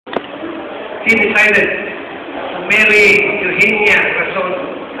he decided to marry Eugenia Rason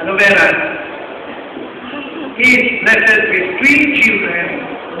Alovera. He is blessed with 3 children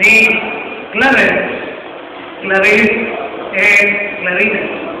named Clarence, Clarice, and Clarina.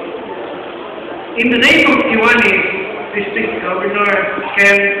 In the name of Kiwanis, District Governor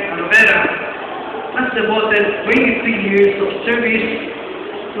Ken Alovera has devoted 23 years of service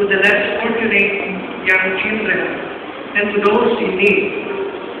to the less fortunate young children and to those in need,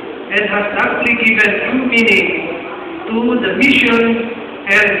 and has aptly given true meaning to the mission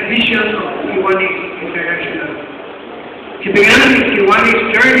and vision of Kiwanis International. He began his Kiwanis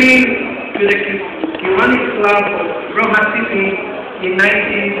journey to the Kiwanis Club of Rojas City in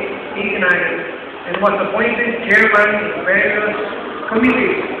 1989 and was appointed chairman of various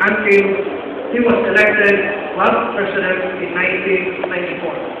committees until he was elected club president in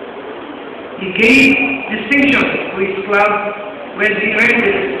 1994. He gave distinction to his club when he earned the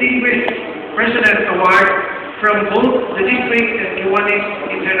Distinguished President Award from both the district and Kiwanis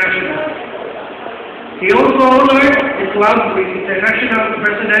International. He also honored the club with International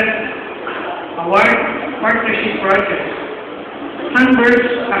President Award Partnership Projects,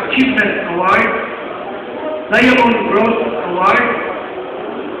 Sunburst Achievement Award, Diamond Growth Award,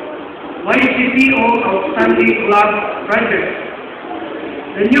 YCPO Outstanding Club Project.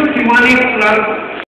 The new Kiwanis Club